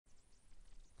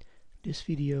This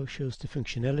video shows the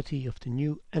functionality of the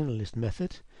new Analyst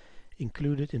method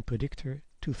included in Predictor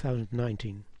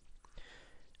 2019.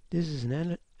 This is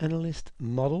an Analyst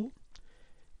model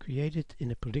created in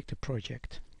a Predictor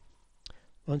project.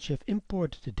 Once you have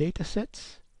imported the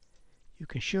datasets, you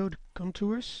can show the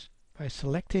contours by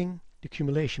selecting the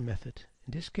accumulation method.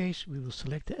 In this case, we will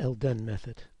select the LDEN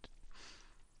method.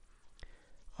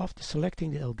 After selecting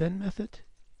the LDEN method,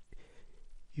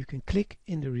 you can click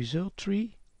in the result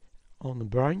tree on a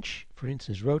branch, for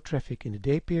instance road traffic in the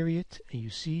day period, and you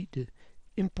see the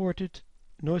imported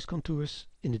noise contours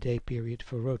in the day period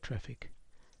for road traffic.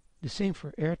 The same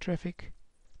for air traffic,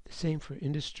 the same for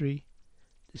industry,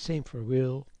 the same for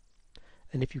rail,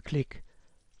 and if you click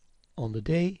on the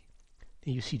day,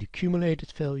 then you see the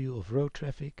cumulated value of road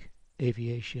traffic,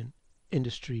 aviation,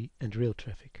 industry and rail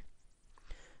traffic.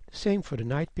 The same for the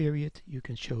night period, you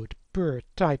can show it per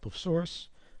type of source: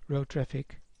 road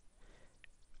traffic,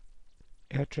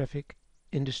 air traffic,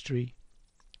 industry,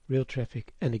 rail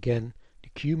traffic, and again the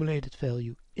cumulated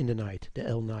value in the night, the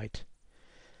L night.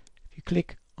 If you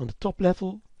click on the top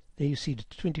level, then you see the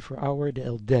 24-hour, the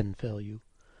LDEN value.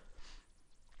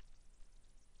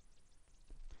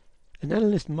 An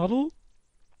Analyst model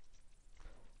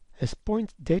has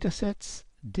point datasets,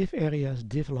 div areas,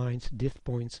 div lines, div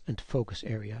points and focus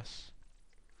areas.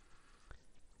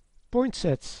 Point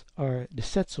sets are the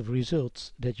sets of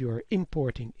results that you are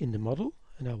importing in the model,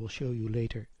 and I will show you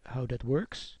later how that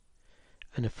works.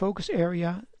 And a focus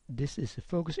area, this is a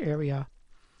focus area,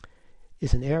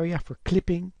 is an area for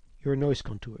clipping your noise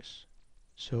contours.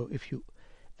 So if you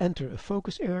enter a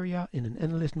focus area in an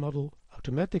Analyst model,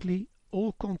 automatically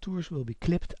all contours will be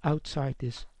clipped outside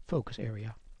this focus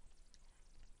area.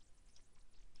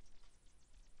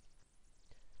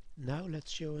 Now let's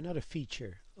show another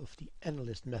feature of the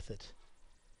Analyst method.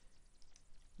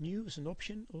 New is an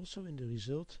option also in the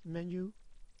result menu,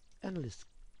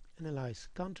 Analyze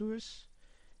contours,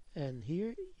 and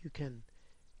here you can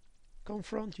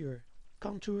confront your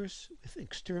contours with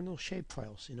external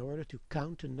shapefiles in order to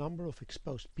count the number of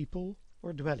exposed people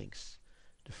or dwellings.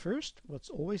 The first,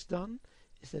 what's always done,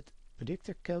 is that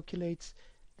Predictor calculates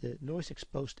the noise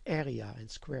exposed area in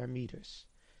square meters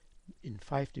in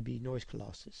 5 dB noise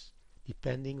classes,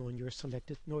 depending on your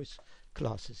selected noise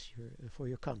classes for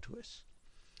your contours.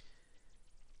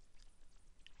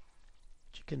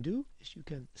 What you can do is you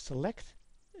can select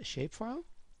a shapefile,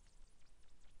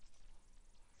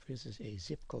 for instance a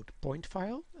zip code point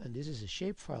file, and this is a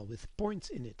shapefile with points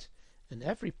in it, and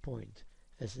every point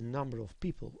has a number of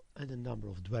people and a number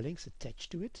of dwellings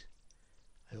attached to it.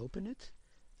 I open it,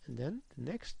 and then the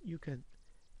next you can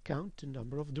count the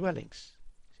number of dwellings.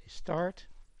 Say start,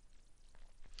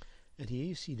 and here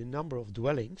you see the number of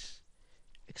dwellings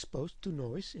exposed to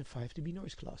noise in 5 dB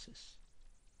noise classes.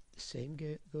 The same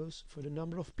goes for the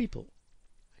number of people.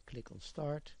 I click on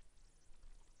start,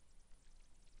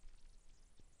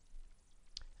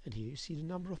 and here you see the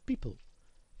number of people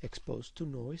exposed to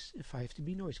noise in 5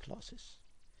 dB noise classes.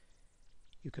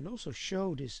 You can also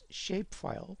show this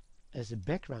shapefile as a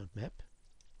background map,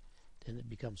 then it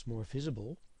becomes more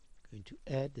visible. I'm going to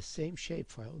add the same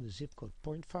shapefile, the zip code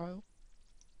point file,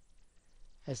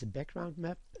 as a background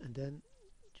map, and then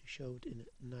to show it in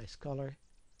a nice color,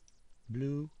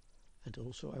 blue, and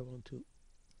also I want to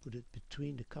put it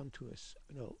between the contours,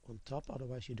 no, on top,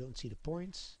 otherwise you don't see the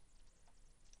points.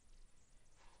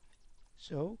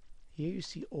 So here you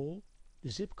see all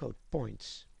the zip code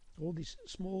points. All these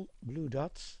small blue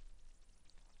dots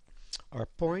are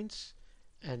points,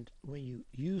 and when you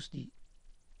use the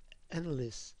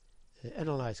Analyze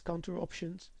contour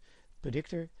options,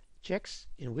 Predictor checks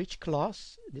in which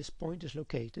class this point is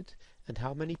located and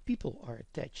how many people are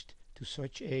attached to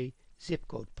such a zip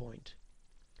code point.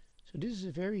 So this is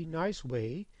a very nice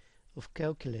way of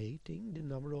calculating the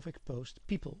number of exposed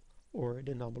people or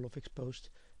the number of exposed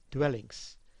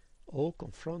dwellings, all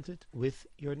confronted with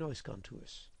your noise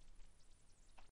contours.